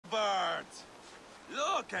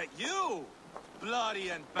Look at you! Bloody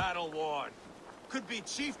and battle-worn. Could be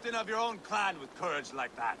chieftain of your own clan with courage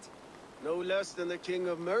like that. No less than the King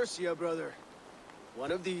of Mercia, brother.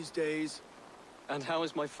 One of these days. And how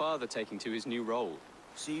is my father taking to his new role?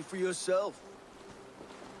 See for yourself.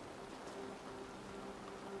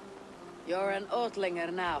 You're an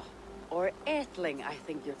Oatlinger now. Or Aetling, I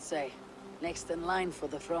think you'd say. Next in line for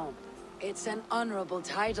the throne. It's an honorable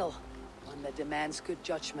title, one that demands good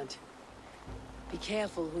judgment. Be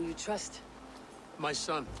careful who you trust. My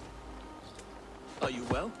son. Are you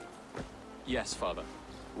well? Yes, father.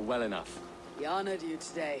 Well enough. He honored you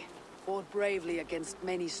today. Fought bravely against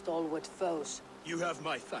many stalwart foes. You have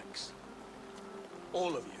my thanks.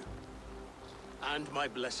 All of you. And my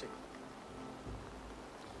blessing.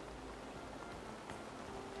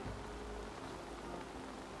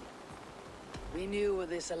 We knew what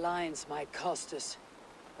this alliance might cost us,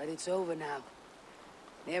 but it's over now.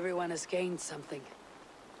 Everyone has gained something.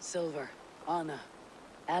 Silver, honor,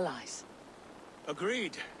 allies.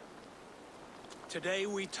 Agreed. Today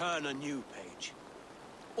we turn a new page.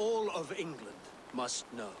 All of England must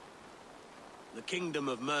know. The Kingdom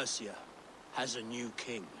of Mercia has a new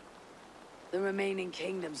king. The remaining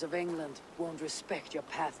kingdoms of England won't respect your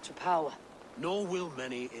path to power. Nor will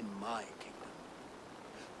many in my kingdom.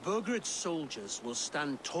 Burgred's soldiers will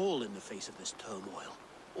stand tall in the face of this turmoil,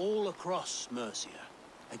 all across Mercia,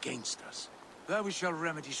 against us. That we shall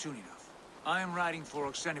remedy soon enough. I am riding for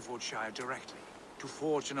Oxenfordshire directly, to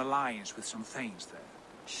forge an alliance with some thanes there.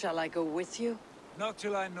 Shall I go with you? Not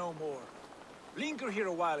till I know more. Linger here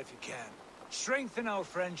a while if you can. Strengthen our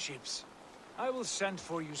friendships. I will send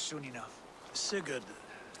for you soon enough. Sigurd,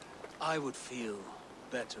 I would feel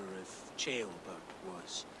better if Ceolbert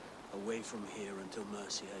was away from here until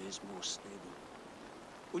Mercia is more stable.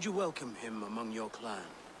 Would you welcome him among your clan?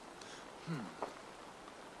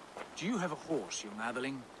 Do you have a horse, young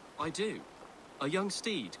atheling? I do. A young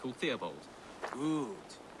steed called Theobald. Good.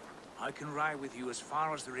 I can ride with you as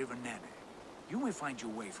far as the River Nene. You may find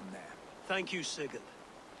your way from there. Thank you, Sigurd.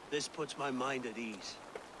 This puts my mind at ease.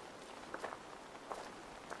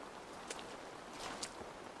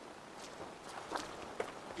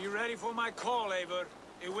 Be ready for my call, Eivor.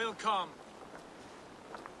 It will come.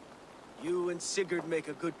 You and Sigurd make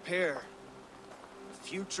a good pair. The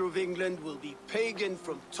future of England will be pagan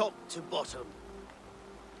from top to bottom.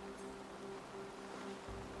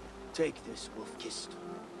 Take this, Wolf-Kissed,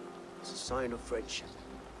 as a sign of friendship.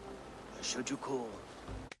 Should you call.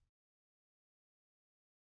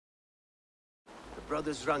 The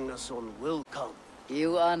brothers Ragnarsson will come.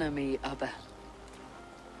 You honor me, Abba.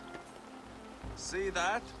 See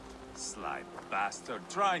that? Sly bastard,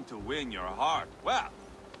 trying to win your heart. Well,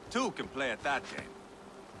 two can play at that game.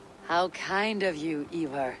 How kind of you,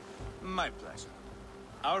 Ivar. My pleasure.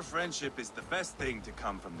 Our friendship is the best thing to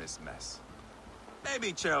come from this mess.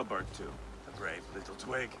 Maybe Ceolbert too, a brave little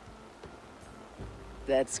twig.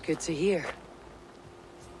 That's good to hear.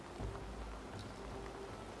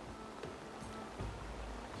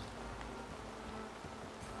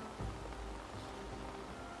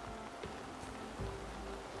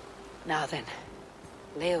 Now then,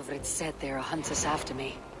 Leofrid said there are hunters after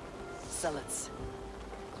me. Zealots.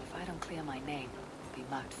 If I don't clear my name, I'll be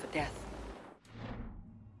marked for death.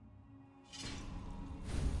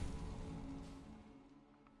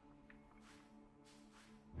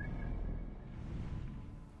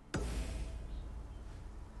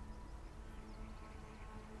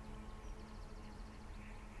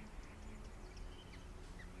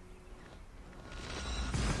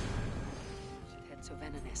 Should head to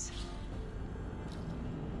Venenes.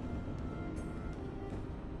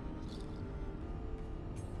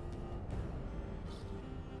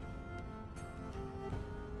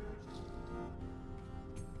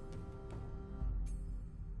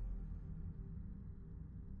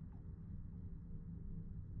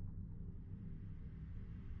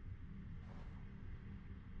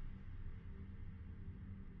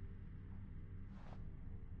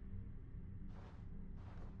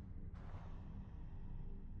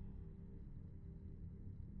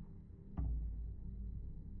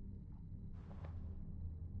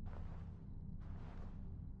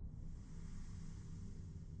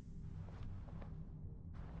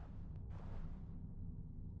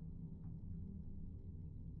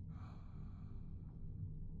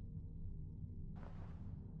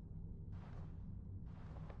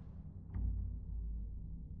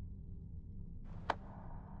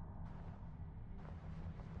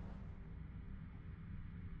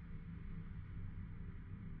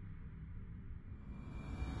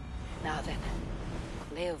 Now then,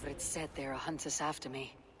 Leofrid said there are hunters after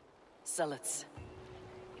me. Zealots.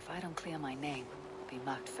 If I don't clear my name, I'll be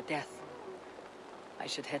marked for death. I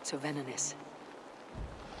should head to Venenis.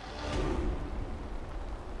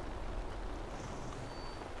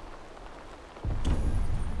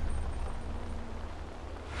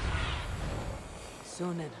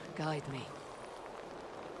 Sunan, guide me.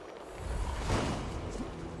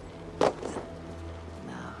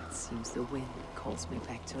 Now it seems the wind calls me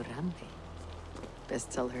back to Randi. Best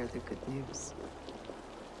tell her the good news.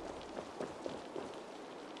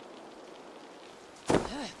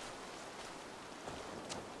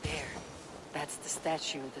 There. That's the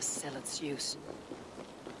statue the zealots use.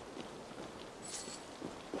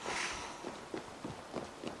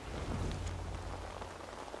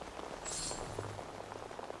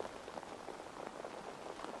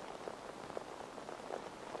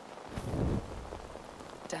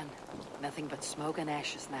 Done. Nothing but smoke and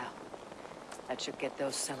ashes now. That should get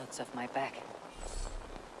those zealots off my back.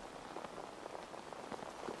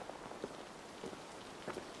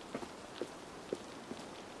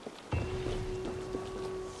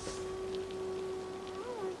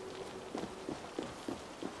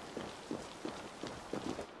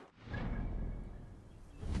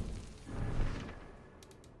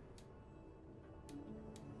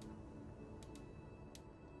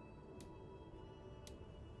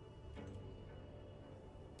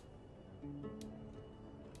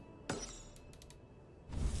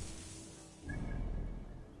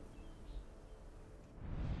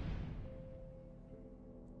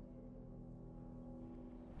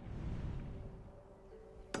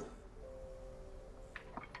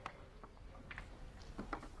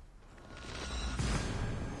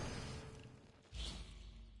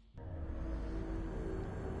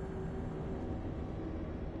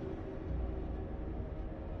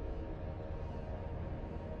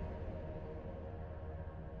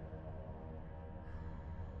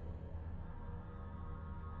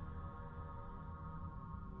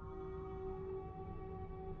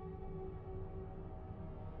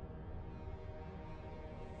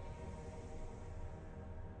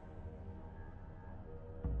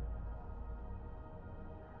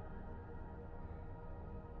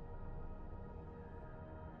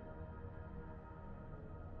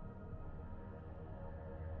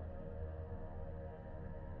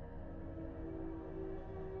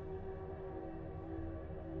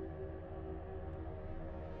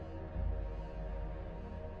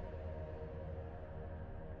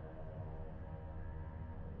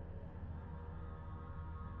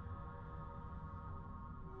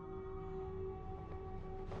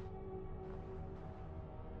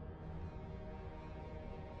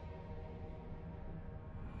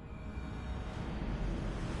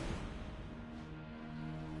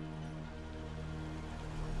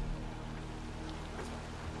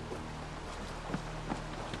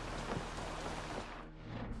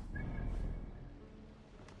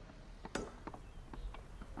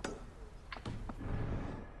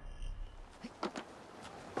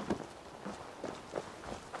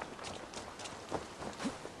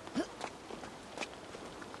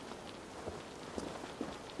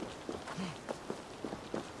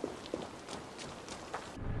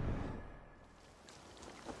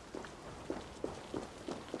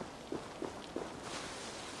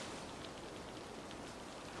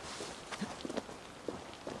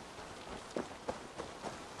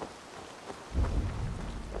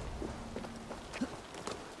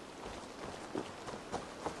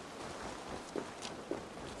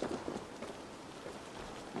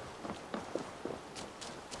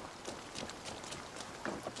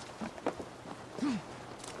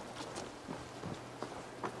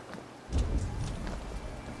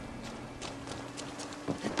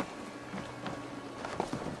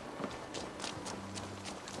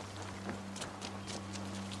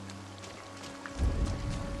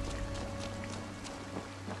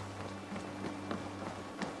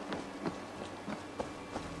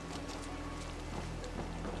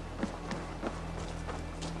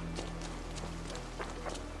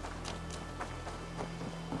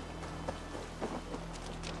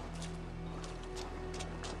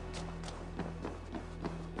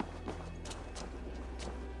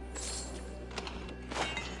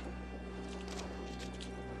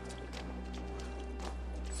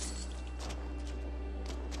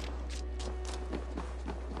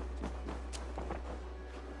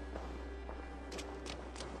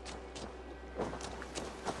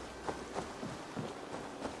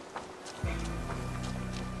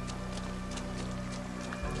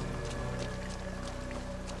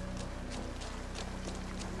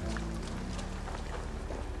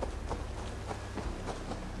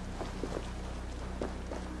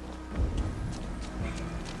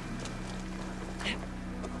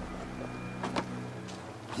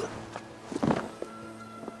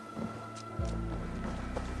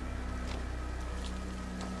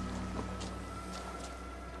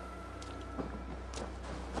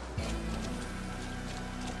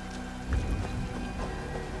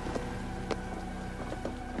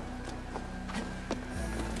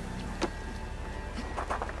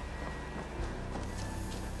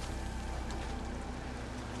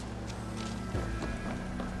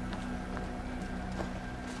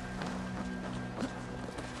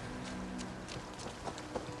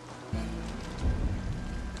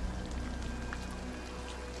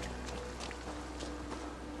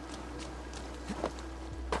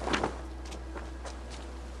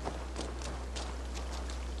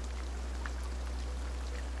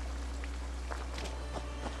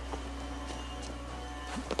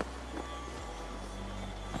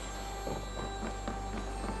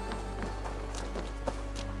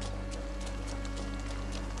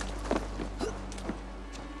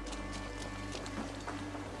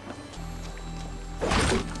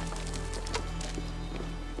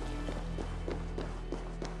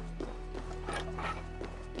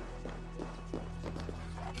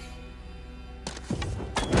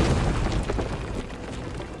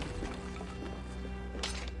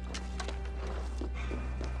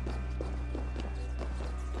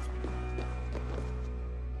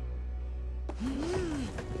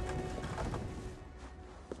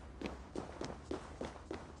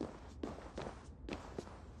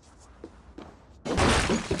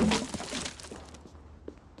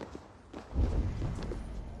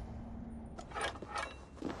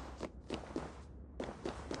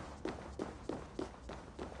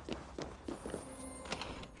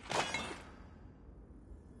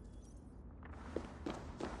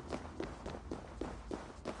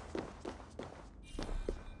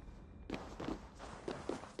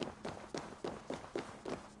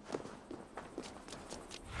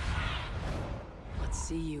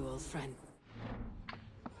 see you, old friend.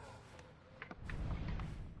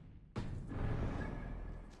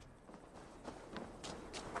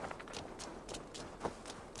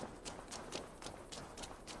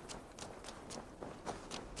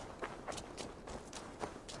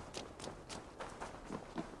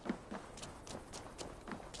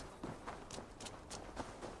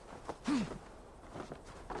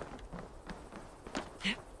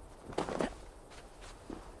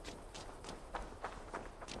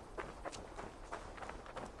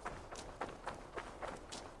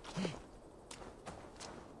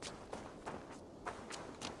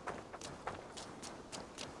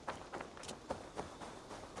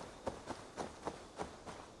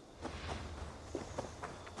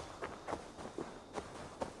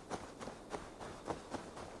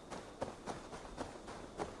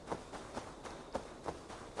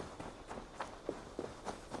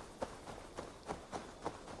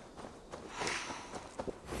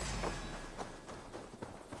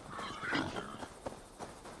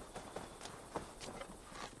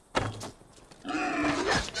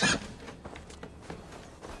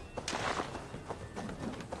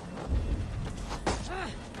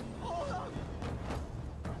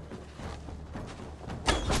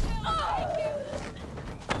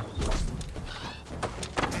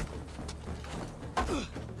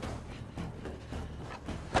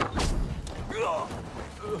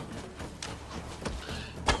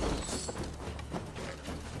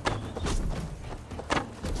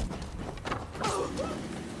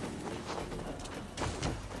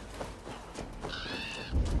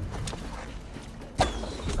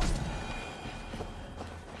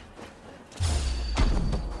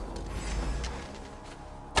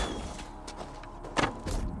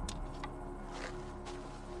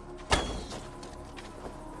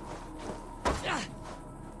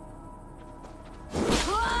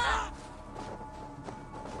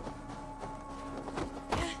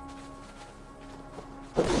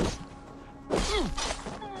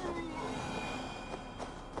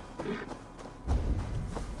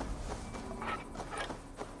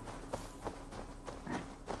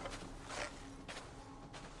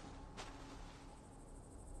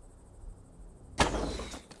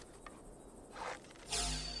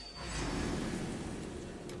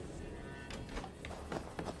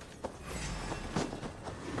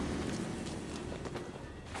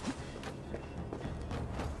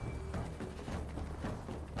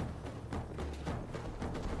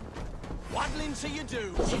 Waddling till you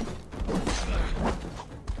do.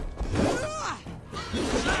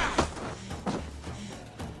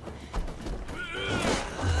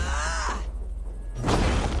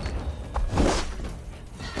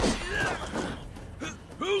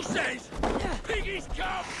 Who says piggies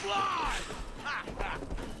can't fly?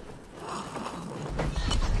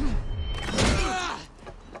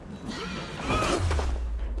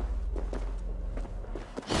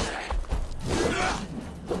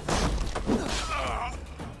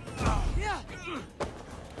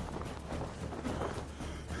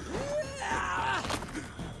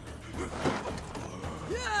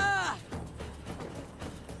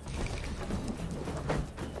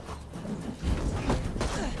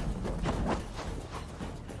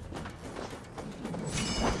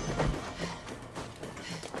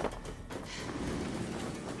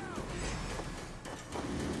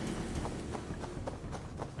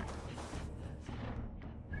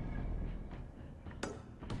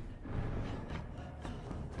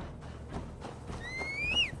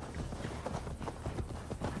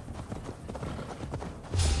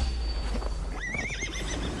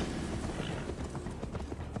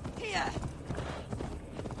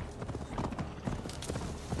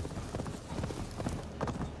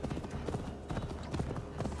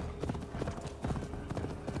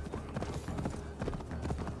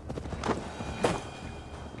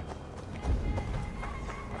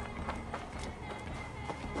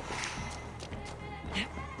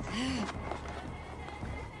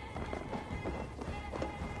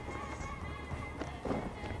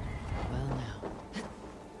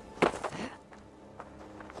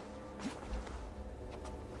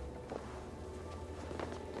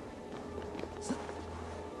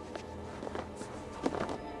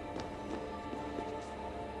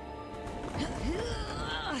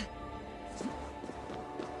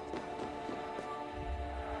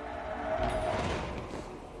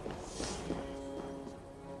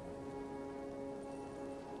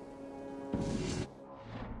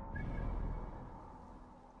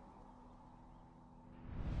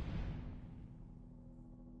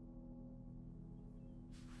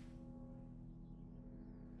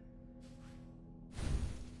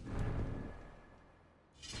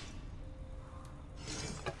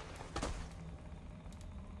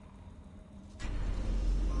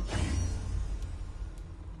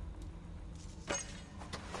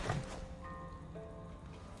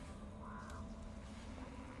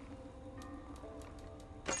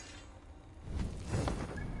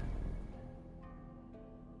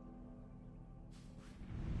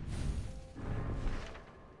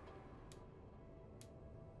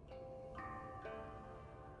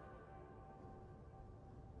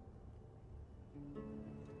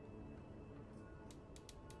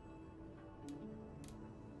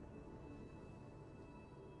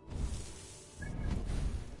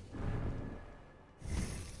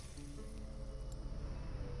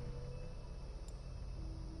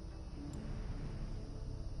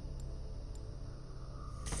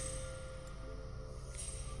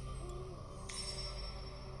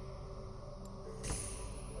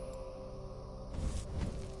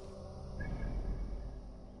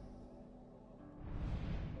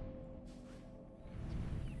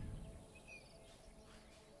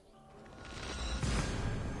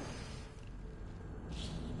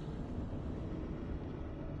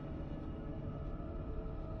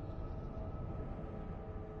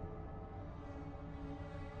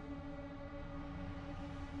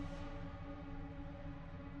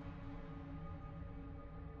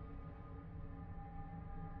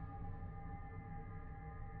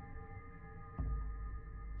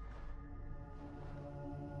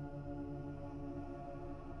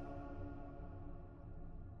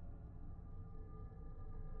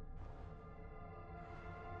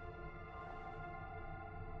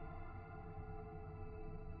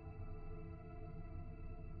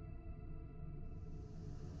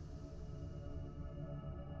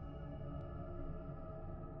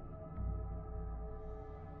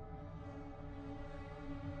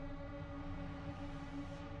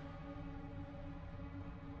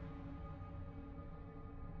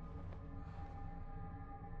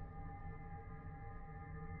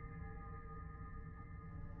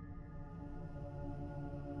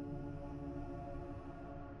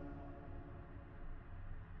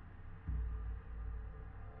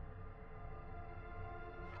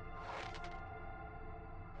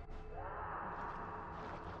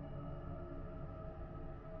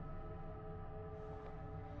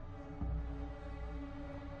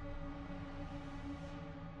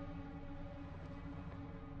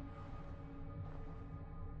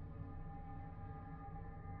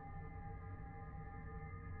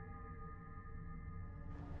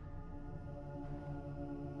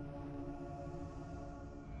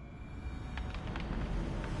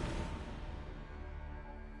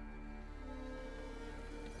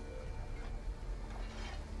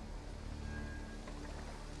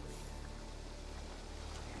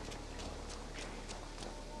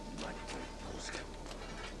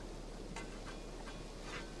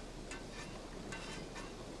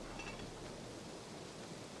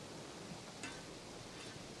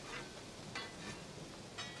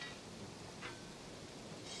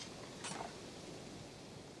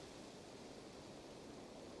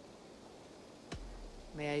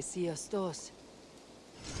 May I see your stores?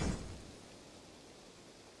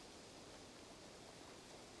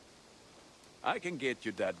 I can get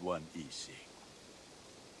you that one easy.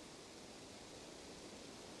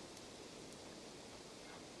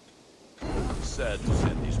 I'm sad to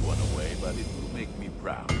send this one away, but it will make me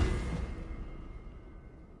proud.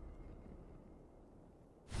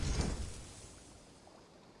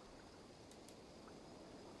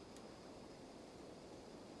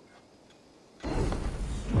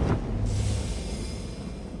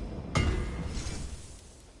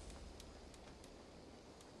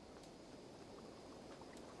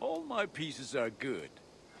 All my pieces are good,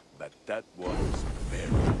 but that one's very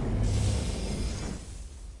good.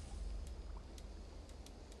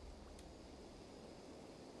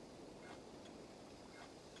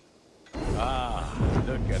 Ah,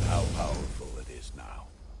 look at how powerful it is now.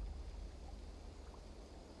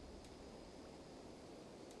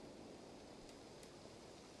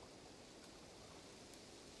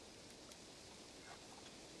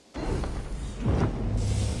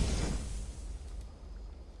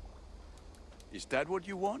 Is that what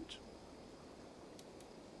you want?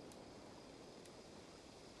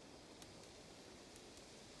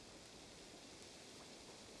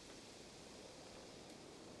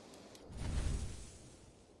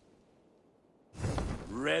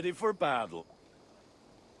 Ready for battle.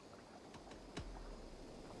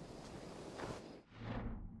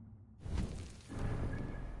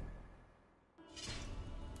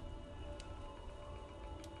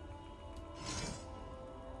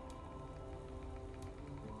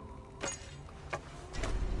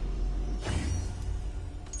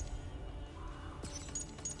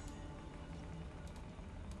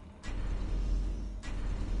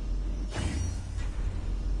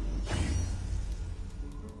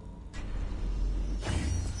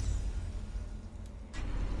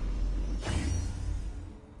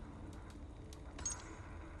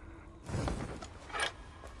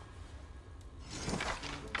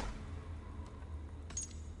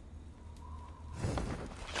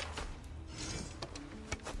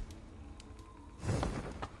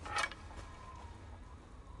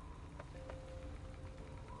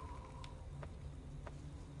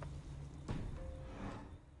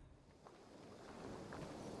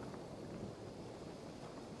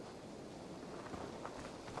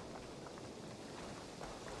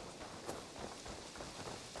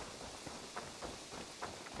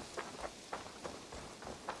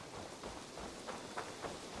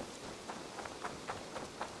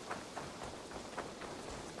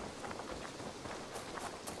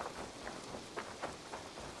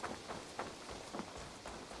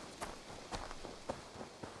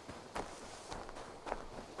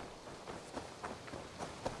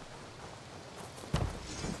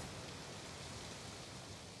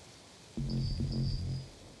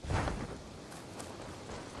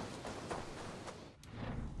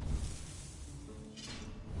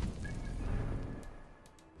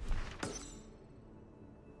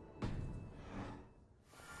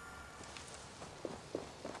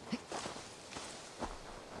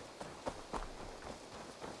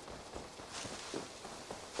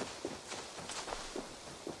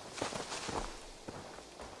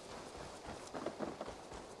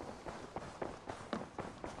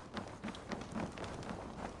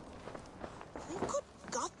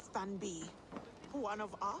 Can be one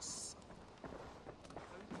of us?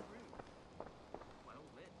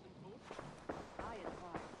 I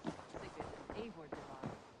advise Sigurd and Eivor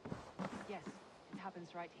divide. Yes, it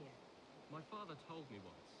happens right here. My father told me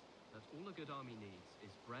once that all a good army needs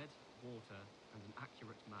is bread, water, and an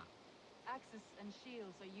accurate map. Axes and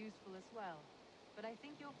shields are useful as well, but I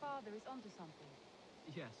think your father is onto something.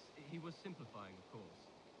 Yes, he was simplifying, of course.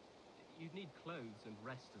 You'd need clothes and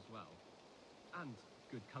rest as well. And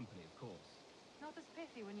good company, of course. Not as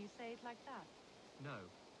pithy when you say it like that. No.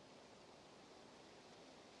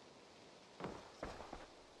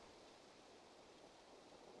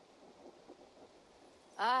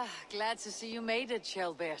 Ah, glad to see you made it,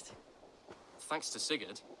 Shelbert. Thanks to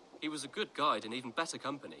Sigurd, he was a good guide and even better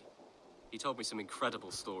company. He told me some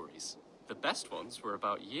incredible stories. The best ones were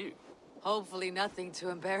about you. Hopefully nothing too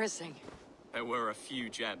embarrassing. There were a few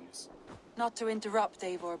gems. Not to interrupt,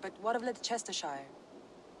 Eivor, but what of Leicestershire?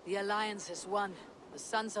 The Alliance has won. The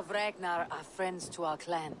Sons of Ragnar are friends to our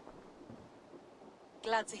clan.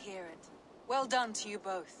 Glad to hear it. Well done to you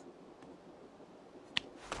both.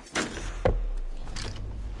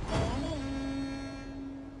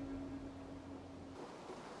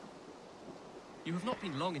 You have not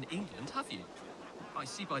been long in England, have you? I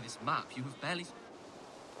see by this map you have barely...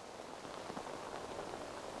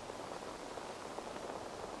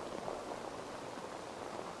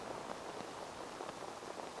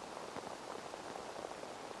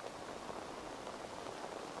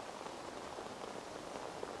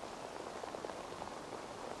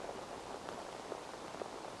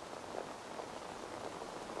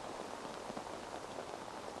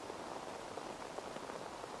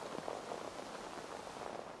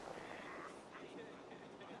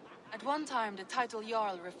 At one time, the title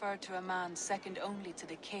Jarl referred to a man second only to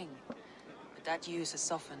the king. But that use has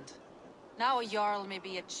softened. Now a Jarl may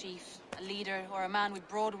be a chief, a leader, or a man with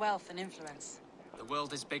broad wealth and influence. The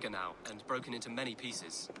world is bigger now, and broken into many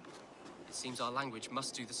pieces. It seems our language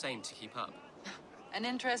must do the same to keep up. An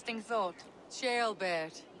interesting thought.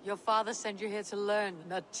 Ceolbert, your father sent you here to learn,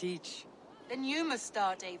 not teach. Then you must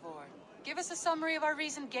start, Eivor. Give us a summary of our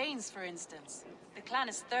recent gains, for instance. The clan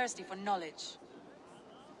is thirsty for knowledge.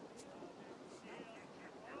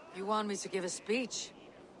 You want me to give a speech?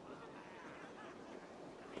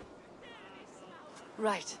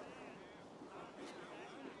 Right.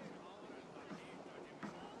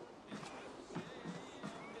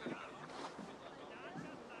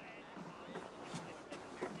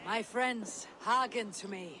 My friends, hearken to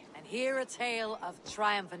me, and hear a tale of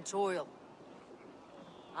triumph and toil.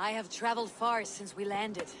 I have traveled far since we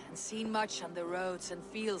landed, and seen much on the roads and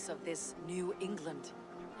fields of this New England.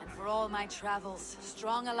 And for all my travels,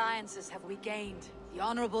 strong alliances have we gained. The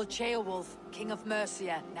Honorable Ceolwulf, King of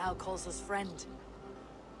Mercia, now calls us friend.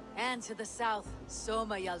 And to the south,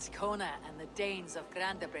 Soma Yalskona and the Danes of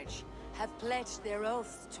Grandebridge have pledged their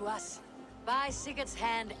oaths to us. By Sigurd's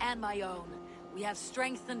hand and my own, we have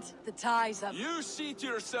strengthened the ties of— You seat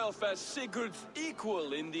yourself as Sigurd's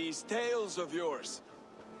equal in these tales of yours.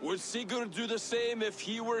 Would Sigurd do the same if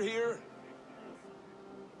he were here?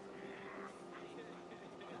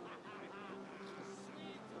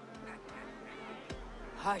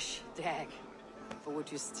 Hush, Dag. For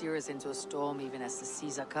would you steer us into a storm even as the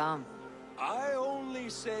seas are calm? I only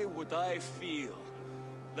say what I feel.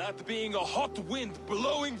 That being a hot wind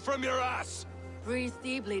blowing from your ass! Breathe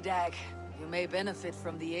deeply, Dag. You may benefit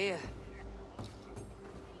from the air.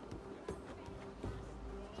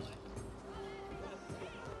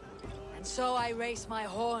 And so I raise my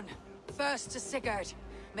horn. First to Sigurd.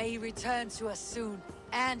 May he return to us soon.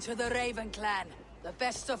 And to the Raven clan. The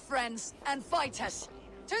best of friends and fighters.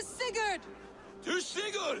 To Sigurd! To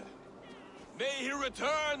Sigurd! May he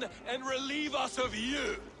return and relieve us of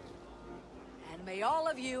you! And may all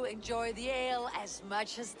of you enjoy the ale as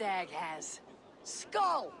much as Dag has.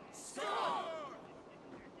 Skull!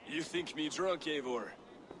 You think me drunk, Eivor?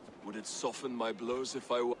 Would it soften my blows if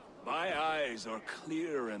I were? My eyes are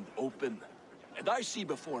clear and open, and I see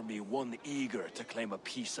before me one eager to claim a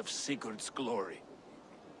piece of Sigurd's glory.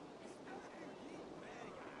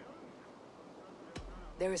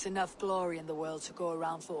 There is enough glory in the world to go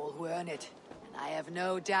around for all who earn it, and I have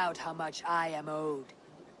no doubt how much I am owed.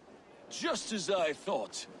 Just as I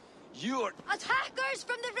thought. You're... Attackers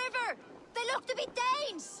from the river! They look to be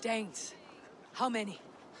Danes! Danes? How many?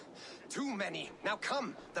 Too many. Now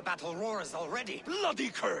come, the battle roars already. Bloody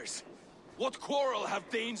curse! What quarrel have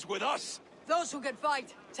Danes with us? Those who can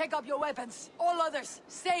fight, take up your weapons. All others,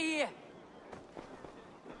 stay here.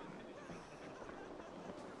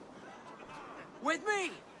 With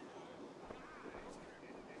me!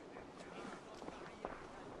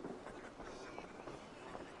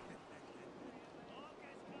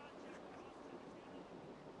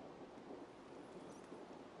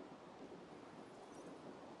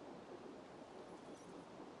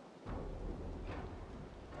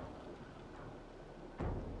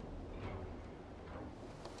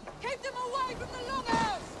 Keep them away from the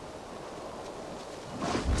longhouse!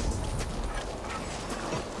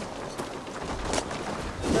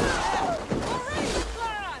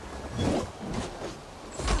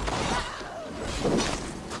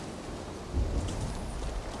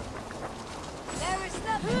 There is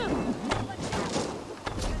nothing!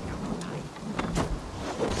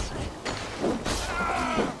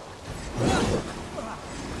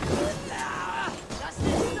 Does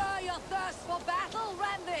this stir your thirst for battle,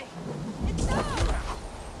 Randy? It's no!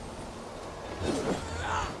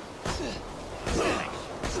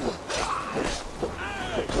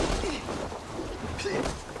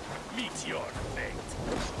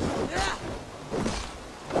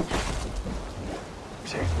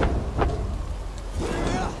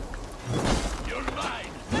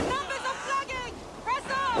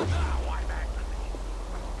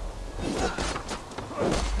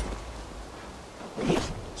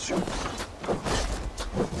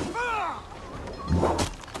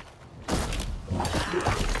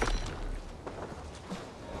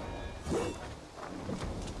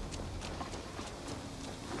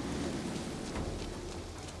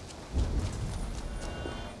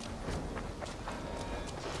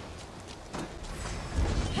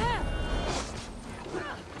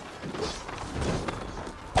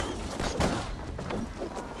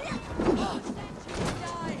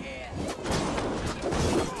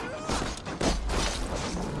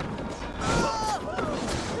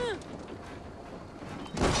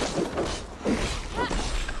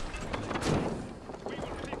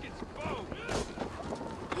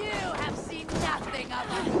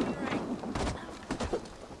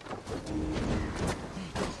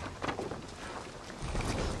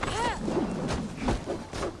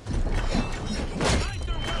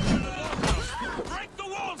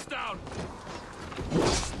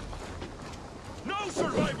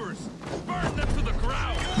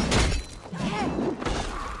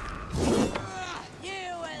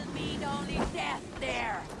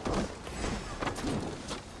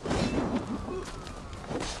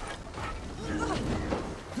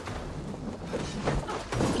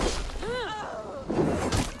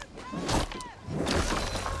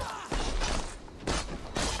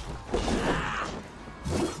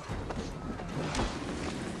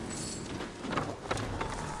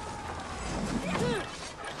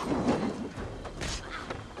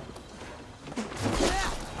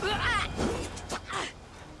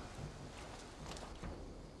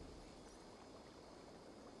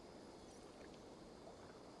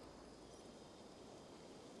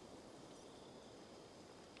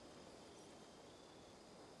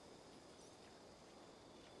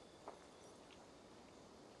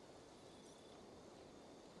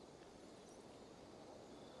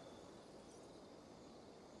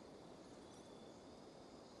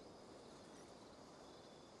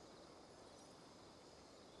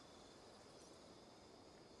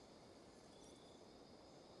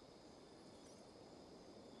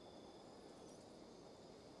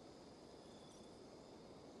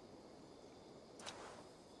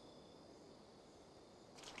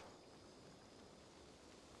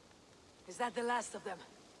 that the last of them?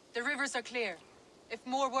 The rivers are clear. If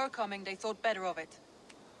more were coming, they thought better of it.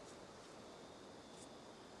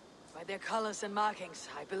 By their colors and markings,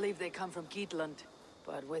 I believe they come from Geatland.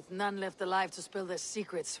 But with none left alive to spill their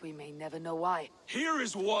secrets, we may never know why. Here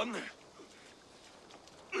is one!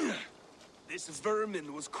 This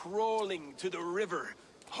vermin was crawling to the river,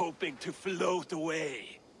 hoping to float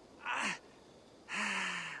away.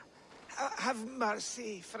 Have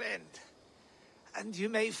mercy, friend. And you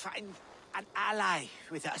may find an ally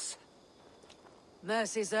with us.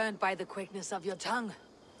 Mercy's earned by the quickness of your tongue.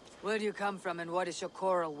 Where do you come from and what is your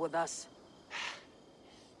quarrel with us?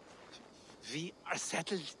 We are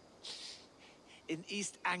settled in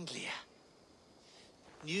East Anglia.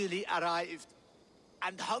 Newly arrived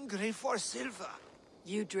and hungry for silver.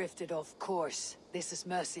 You drifted off course. This is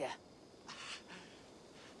Mercia.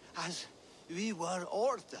 As we were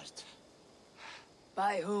ordered.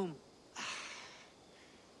 By whom?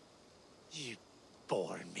 You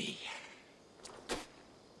bore me.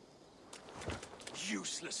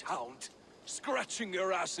 Useless hound! Scratching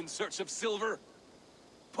your ass in search of silver!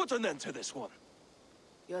 Put an end to this one!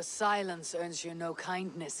 Your silence earns you no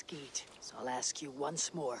kindness, Geet. So I'll ask you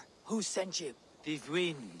once more. Who sent you? The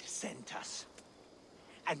wind sent us.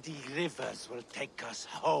 And the rivers will take us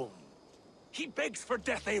home. He begs for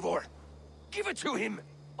death, Eivor! Give it to him!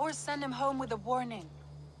 Or send him home with a warning.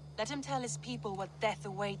 Let him tell his people what death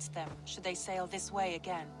awaits them, should they sail this way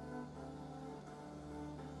again.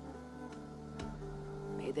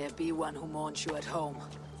 May there be one who mourns you at home,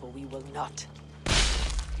 for we will not.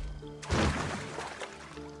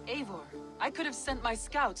 Eivor, I could have sent my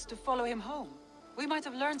scouts to follow him home. We might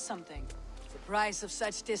have learned something. The price of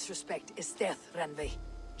such disrespect is death, Randvi.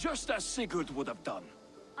 Just as Sigurd would have done.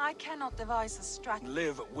 I cannot devise a strategy.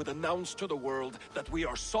 Liv would announce to the world that we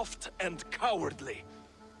are soft and cowardly.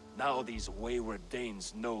 Now these wayward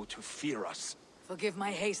Danes know to fear us. Forgive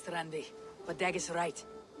my haste, Randvi, but Dag is right.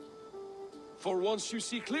 For once you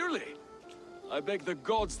see clearly. I beg the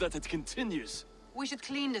gods that it continues. We should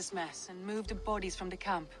clean this mess and move the bodies from the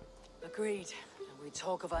camp. Agreed. And we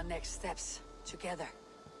talk of our next steps, together.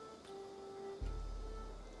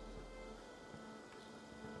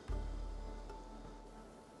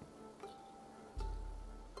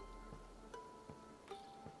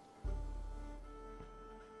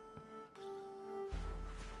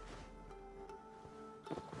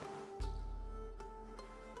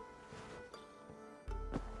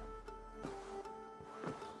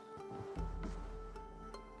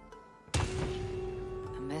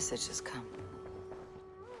 Message has come.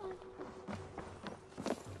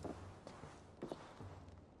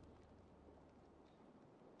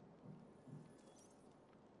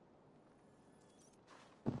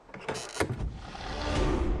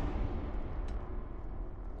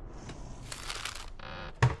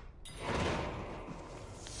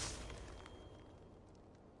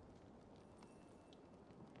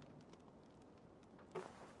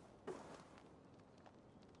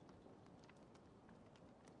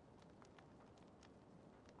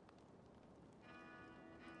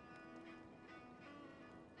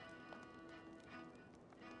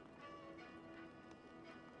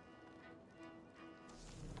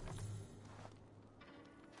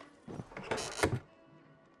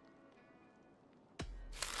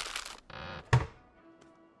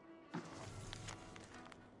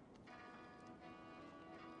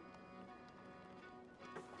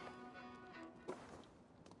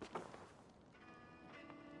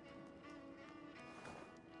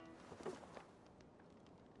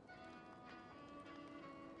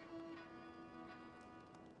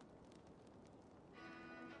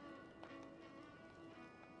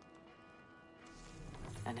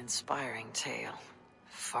 An inspiring tale.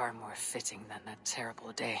 Far more fitting than that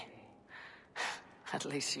terrible day. At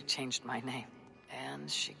least she changed my name. And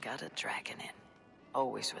she got a dragon in.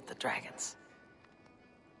 Always with the dragons.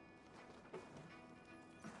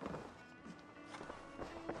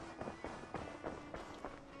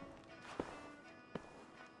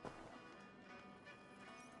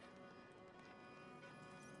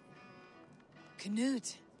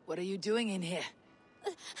 Knut, what are you doing in here?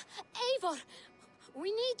 Eivor,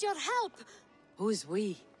 we need your help. Who's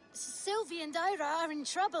we? Sylvie and Ira are in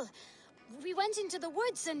trouble. We went into the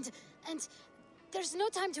woods and there's no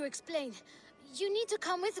time to explain. You need to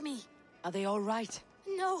come with me. Are they all right?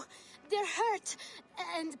 No, they're hurt,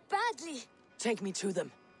 and badly. Take me to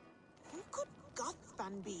them. Who could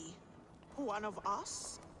Gothban be? One of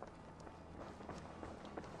us?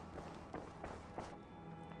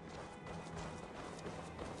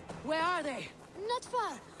 Where are they? Not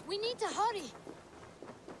far. We need to hurry.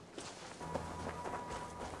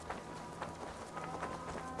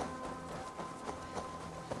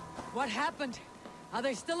 What happened? Are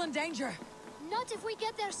they still in danger? Not if we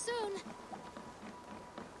get there soon.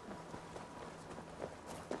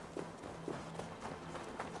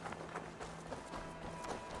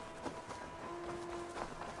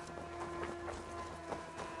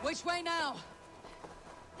 Which way now?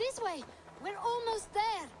 This way. We're almost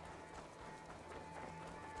there.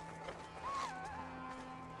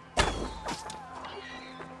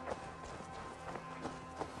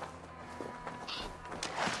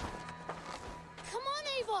 Come on,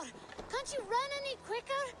 Eivor. Can't you run any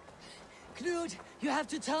quicker? Knut, you have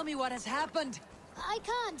to tell me what has happened. I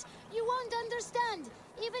can't. You won't understand.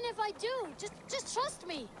 Even if I do, just trust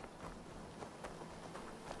me.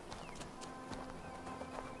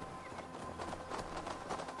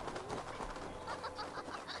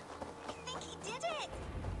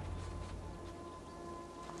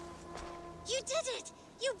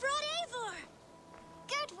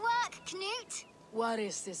 What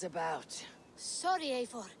is this about? Sorry,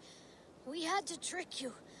 Eivor. We had to trick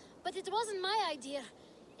you. But it wasn't my idea.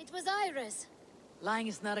 It was Iris. Lying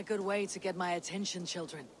is not a good way to get my attention,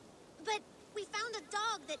 children. But we found a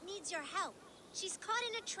dog that needs your help. She's caught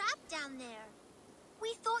in a trap down there.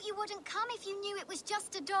 We thought you wouldn't come if you knew it was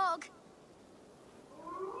just a dog.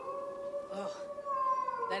 Oh,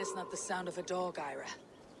 that is not the sound of a dog, Ira.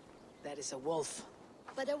 That is a wolf.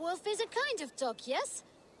 But a wolf is a kind of dog, yes?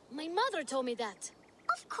 My mother told me that.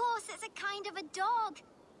 Of course it's a kind of a dog.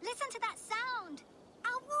 Listen to that sound.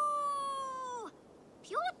 Ow!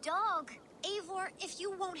 Pure dog. Eivor, if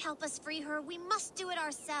you won't help us free her, we must do it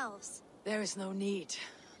ourselves. There is no need.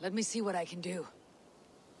 Let me see what I can do.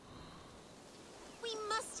 We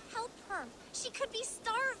must help her. She could be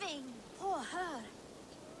starving. Poor her.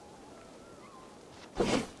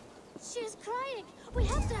 She's crying. We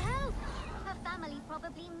have to help. Her family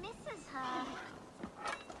probably misses her.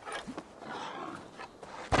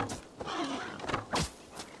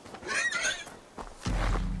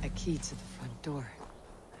 A key to the front door.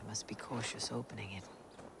 I must be cautious opening it.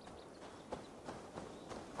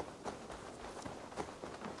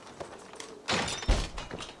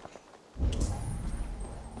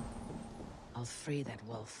 I'll free that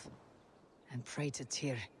wolf. And pray to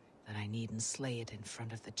Tyr that I needn't slay it in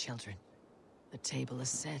front of the children. The table is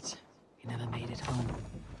set. He never made it home.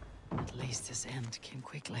 At least his end came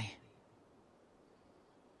quickly.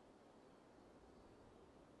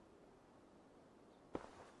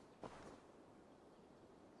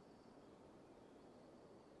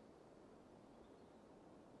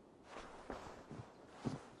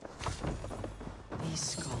 These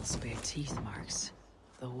skulls bear teeth marks.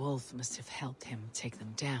 The wolf must have helped him take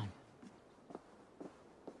them down.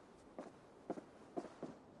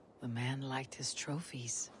 The man liked his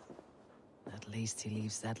trophies. At least he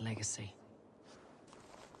leaves that legacy.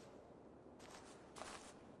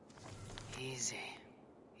 Easy.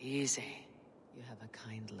 Easy. You have a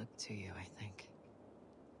kind look to you, I think.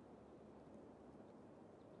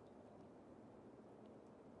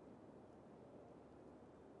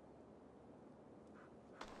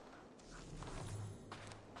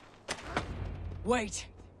 Wait!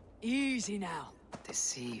 Easy now!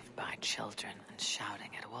 Deceived by children and shouting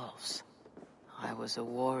at wolves. I was a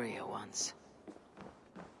warrior once.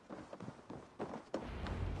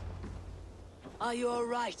 Are you all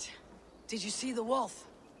right? Did you see the wolf?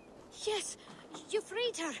 Yes, you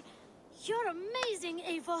freed her. You're amazing,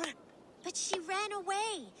 Eivor. But she ran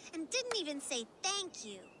away and didn't even say thank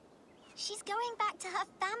you. She's going back to her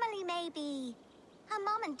family, maybe. Her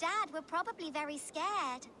mom and dad were probably very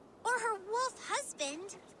scared. Or her wolf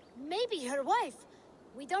husband. Maybe her wife.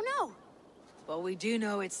 We don't know. But we do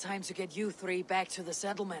know it's time to get you three back to the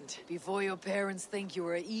settlement, before your parents think you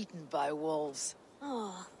were eaten by wolves.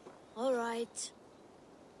 Oh, all right.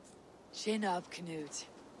 Chin up, Knut.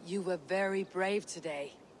 You were very brave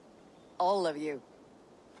today. All of you.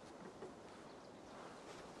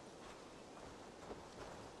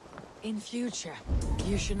 In future,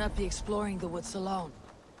 you should not be exploring the woods alone.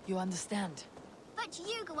 You understand? But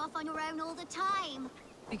you go off on your own all the time.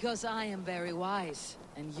 Because I am very wise,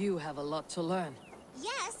 and you have a lot to learn.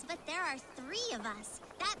 Yes, but there are 3 of us.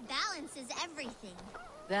 That balances everything.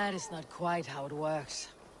 That is not quite how it works.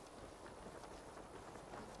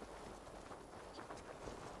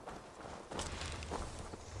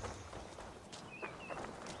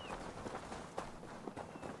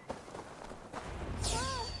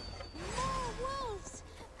 More wolves!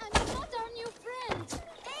 And not our new friend!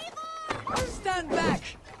 Eivor! Stand back!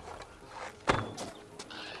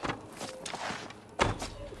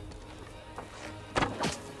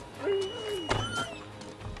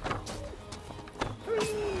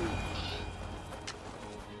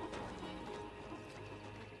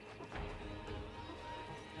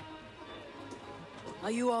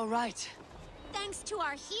 Are you all right? Thanks to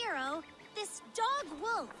our hero, this dog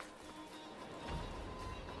wolf.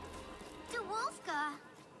 De Wolfka.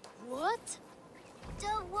 What? De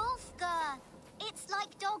Wolfka. It's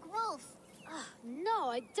like dog wolf. No,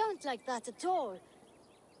 I don't like that at all.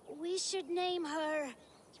 We should name her...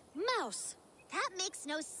 Mouse. That makes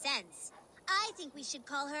no sense. I think we should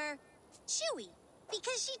call her Chewy,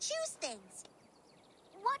 because she chews things.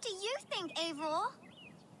 What do you think, Eivor?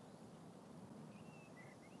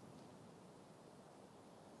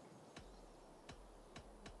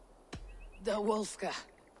 The Wolfka.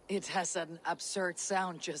 It has an absurd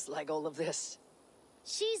sound just like all of this.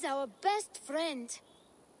 She's our best friend.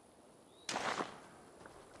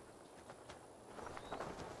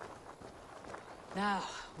 Now,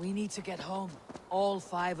 we need to get home. All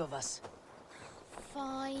 5 of us.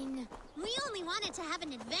 Fine. We only wanted to have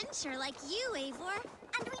an adventure like you, Eivor.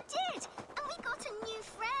 And we did! And we got a new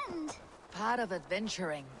friend! Part of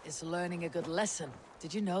adventuring is learning a good lesson.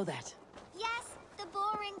 Did you know that? Yes, the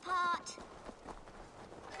boring part.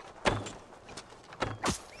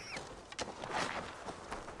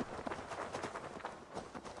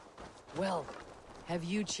 Well, have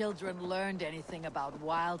you children learned anything about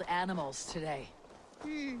wild animals today?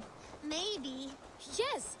 Maybe.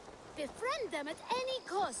 Yes! Befriend them at any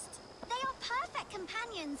cost! They are perfect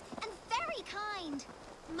companions and very kind.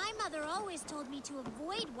 My mother always told me to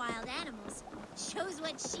avoid wild animals. Shows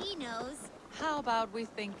what she knows. How about we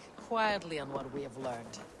think quietly on what we have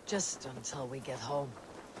learned, just until we get home?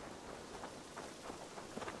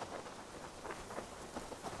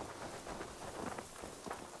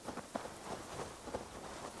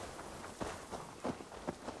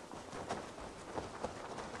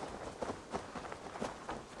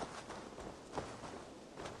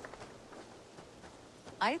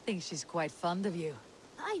 I think she's quite fond of you.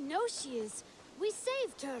 I know she is. We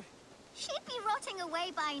saved her. She'd be rotting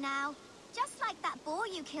away by now. Just like that boar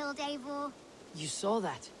you killed, Eivor. You saw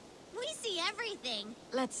that? We see everything.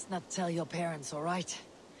 Let's not tell your parents, all right?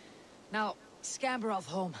 Now, scamper off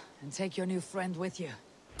home and take your new friend with you.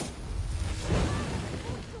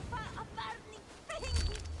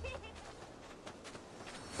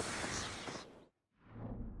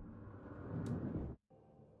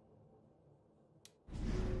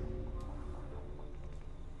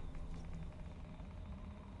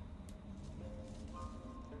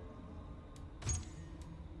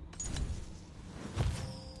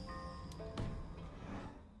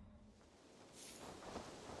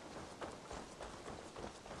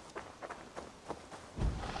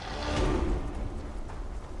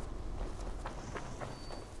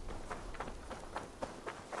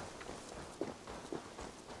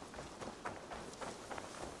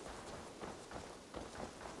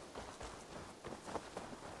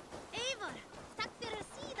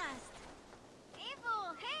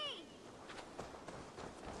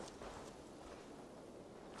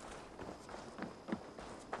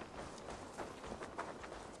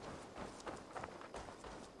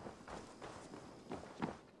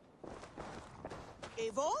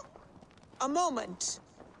 Eivor? A moment.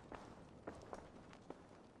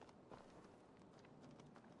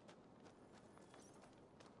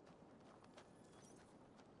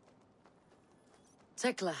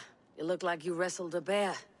 Tekla, you look like you wrestled a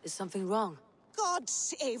bear. Is something wrong?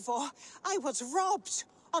 Gods, Eivor, I was robbed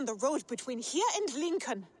on the road between here and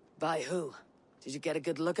Lincoln. By who? Did you get a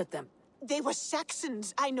good look at them? They were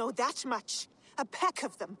Saxons, I know that much. A pack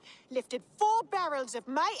of them lifted 4 barrels of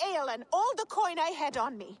my ale and all the coin I had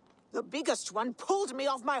on me. The biggest one pulled me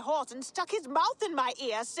off my horse and stuck his mouth in my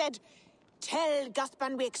ear, said, "Tell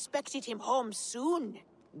Guthban we expected him home soon."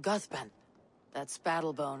 Guthban? That's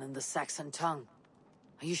Battlebone in the Saxon tongue.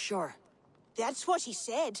 Are you sure? That's what he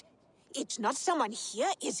said. It's not someone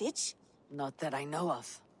here, is it? Not that I know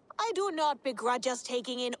of. I do not begrudge us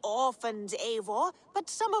taking in orphans, Eivor, but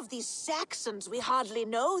some of these Saxons, we hardly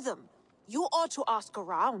know them. You ought to ask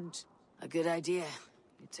around. A good idea.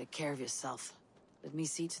 You take care of yourself. Let me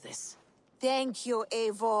see to this. Thank you,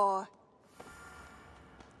 Eivor.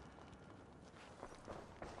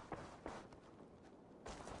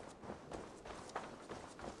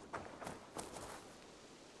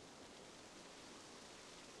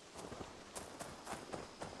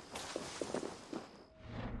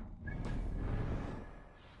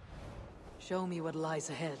 Show me what lies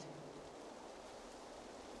ahead.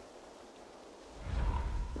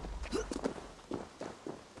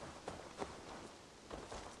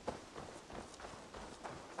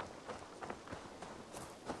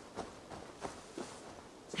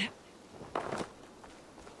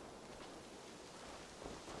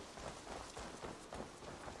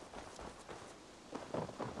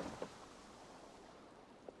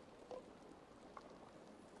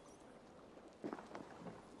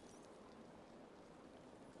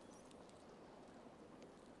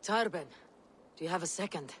 Tarben, do you have a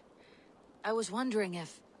second? I was wondering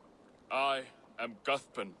if... I am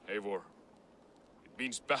Guthpen, Eivor. It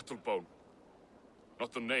means battlebone.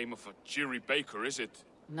 Not the name of a cheery baker, is it?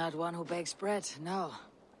 Not one who bakes bread, no.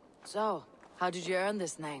 So, how did you earn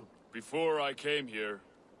this name? Before I came here,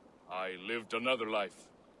 I lived another life.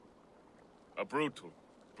 A brutal,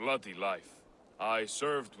 bloody life. I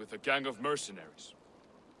served with a gang of mercenaries.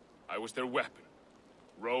 I was their weapon,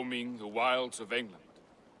 roaming the wilds of England.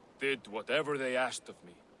 Did whatever they asked of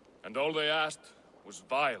me. And all they asked was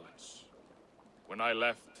violence. When I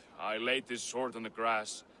left, I laid this sword on the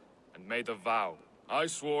grass and made a vow. I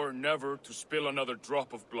swore never to spill another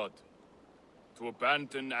drop of blood. To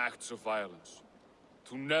abandon acts of violence.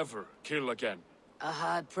 To never kill again. A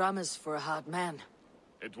hard promise for a hard man.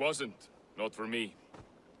 It wasn't. Not for me.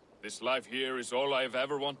 This life here is all I've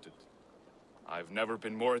ever wanted. I've never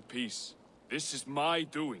been more at peace. This is my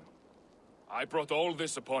doing. I brought all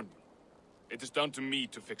this upon you. It is down to me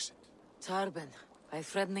to fix it. Tarben, by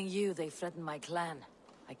threatening you, they threaten my clan.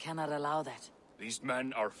 I cannot allow that. These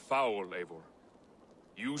men are foul, Eivor.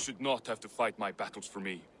 You should not have to fight my battles for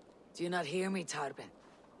me. Do you not hear me, Tarben?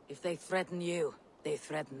 If they threaten you, they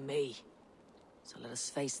threaten me. So let us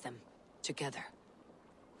face them, together.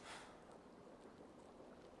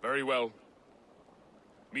 Very well.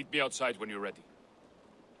 Meet me outside when you're ready.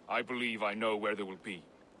 I believe I know where they will be.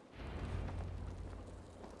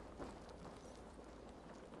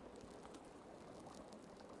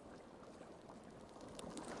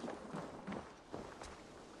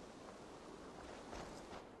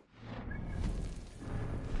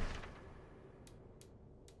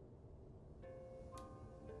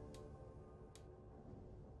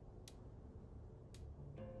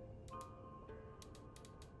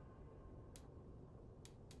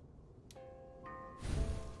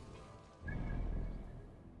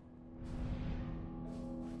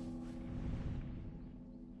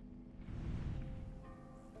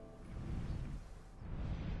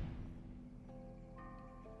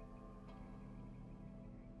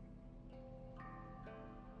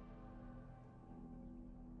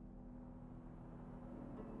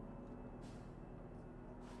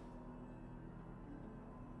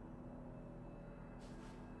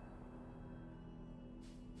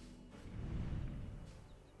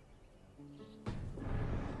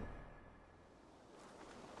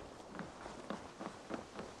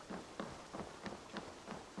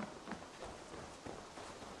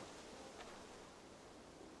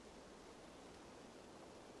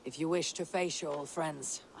 If you wish to face your old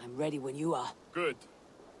friends, I'm ready when you are. Good.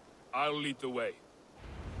 I'll lead the way.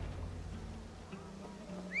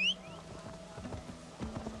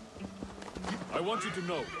 I want you to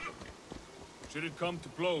know, should it come to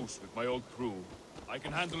blows with my old crew, I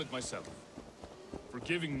can handle it myself.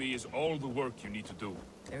 Forgiving me is all the work you need to do.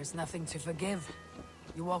 There is nothing to forgive.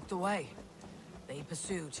 You walked away. They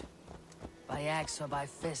pursued. By axe or by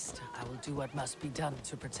fist, I will do what must be done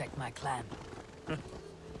to protect my clan.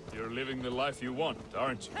 You're living the life you want,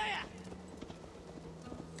 aren't you?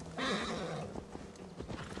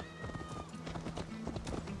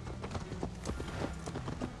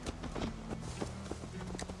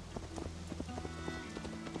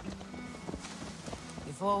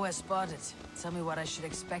 Before we're spotted, tell me what I should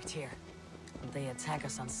expect here. Will they attack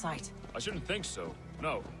us on sight? I shouldn't think so.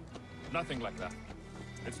 No. Nothing like that.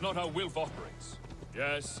 It's not how Wilf operates.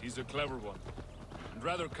 Yes, he's a clever one. And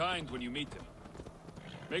rather kind when you meet him.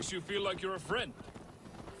 Makes you feel like you're a friend.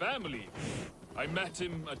 Family. I met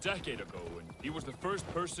him a decade ago, and he was the first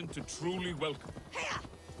person to truly welcome me.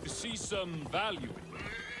 To see some value in me.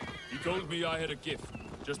 He told me I had a gift,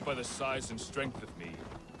 just by the size and strength of me.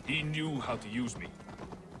 He knew how to use me.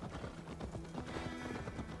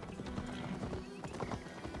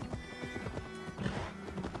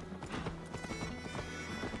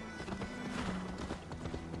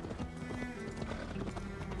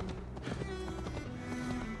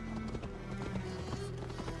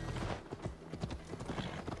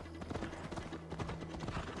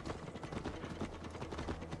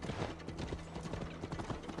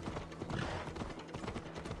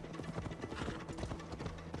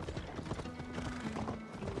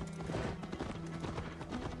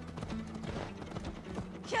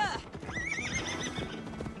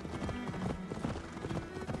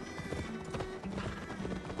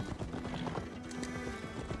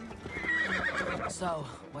 So,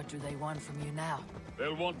 what do they want from you now?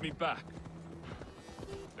 They'll want me back.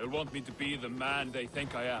 They'll want me to be the man they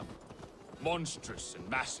think I am. Monstrous and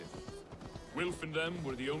massive. Wilf and them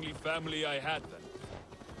were the only family I had then.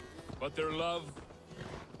 But their love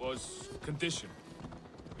was conditional.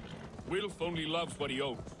 Wilf only loves what he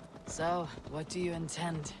owns. So, what do you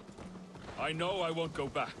intend? I know I won't go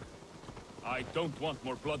back. I don't want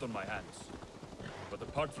more blood on my hands. But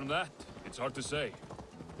apart from that, it's hard to say.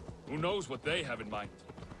 Who knows what they have in mind?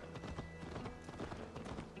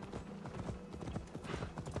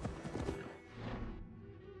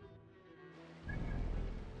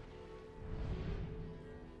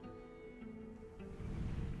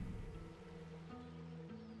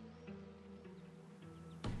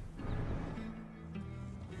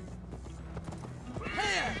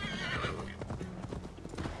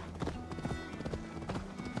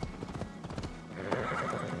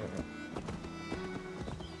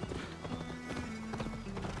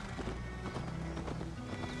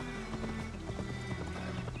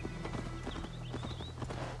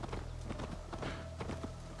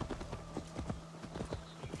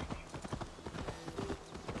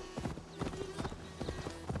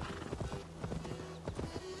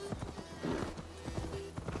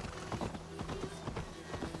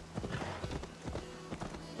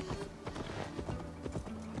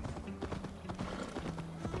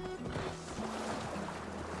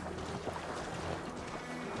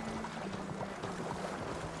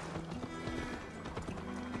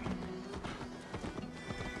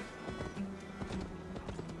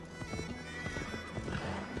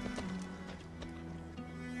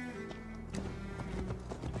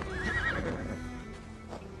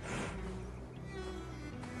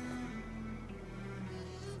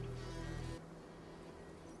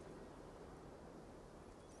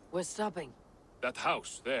 We're stopping. That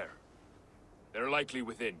house, there. They're likely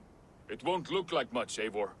within. It won't look like much,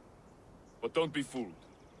 Eivor. But don't be fooled.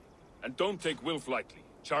 And don't take Wilf lightly,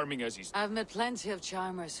 charming as he's... I've met plenty of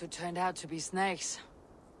charmers who turned out to be snakes.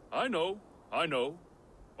 I know.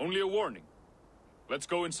 Only a warning. Let's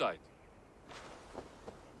go inside.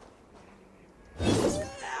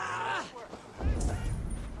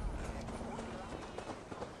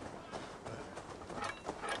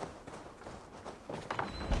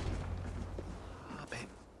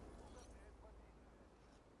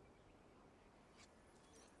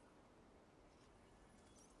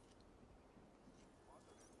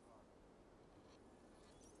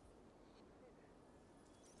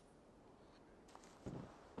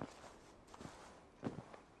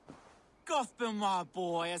 Gothman, my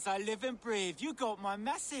boy, as I live and breathe, you got my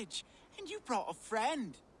message. And you brought a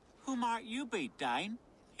friend. Who might you be, Dane?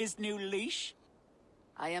 His new leash?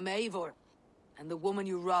 I am Eivor, and the woman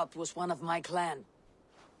you robbed was one of my clan.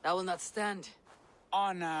 That will not stand.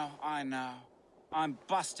 I know. I'm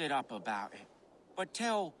busted up about it. But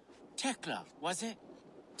tell Tekla, was it?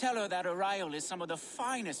 Tell her that her ale is some of the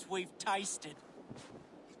finest we've tasted.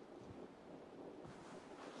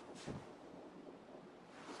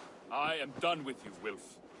 I am done with you,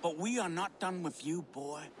 Wilf. But we are not done with you,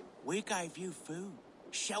 boy. We gave you food,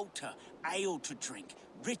 shelter, ale to drink,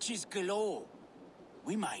 riches galore.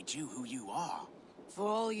 We made you who you are. For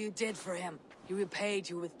all you did for him, he repaid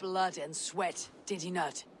you with blood and sweat, did he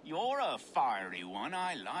not? You're a fiery one,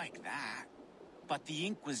 I like that. But the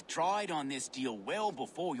ink was dried on this deal well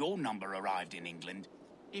before your number arrived in England.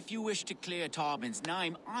 If you wish to clear Tarbin's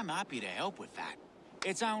name, I'm happy to help with that.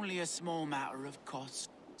 It's only a small matter of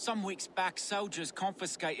cost. Some weeks back, soldiers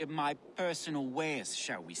confiscated my personal wares,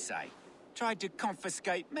 shall we say. Tried to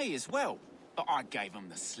confiscate me as well, but I gave them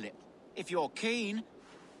the slip. If you're keen,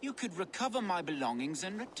 you could recover my belongings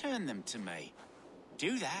and return them to me.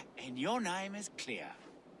 Do that, and your name is clear.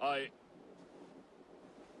 I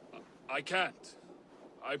can't.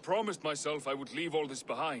 I promised myself I would leave all this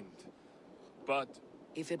behind. But...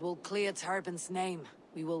 If it will clear Tarbin's name,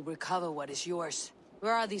 we will recover what is yours.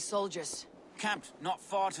 Where are these soldiers? Camped not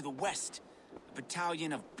far to the west. A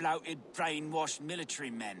battalion of bloated, brainwashed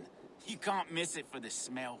military men. You can't miss it for the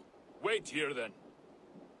smell. Wait here, then.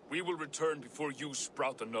 We will return before you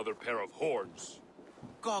sprout another pair of horns.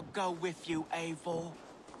 God go with you, Eivor.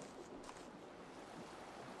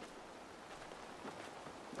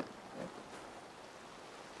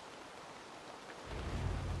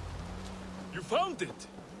 You found it!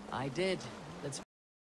 I did.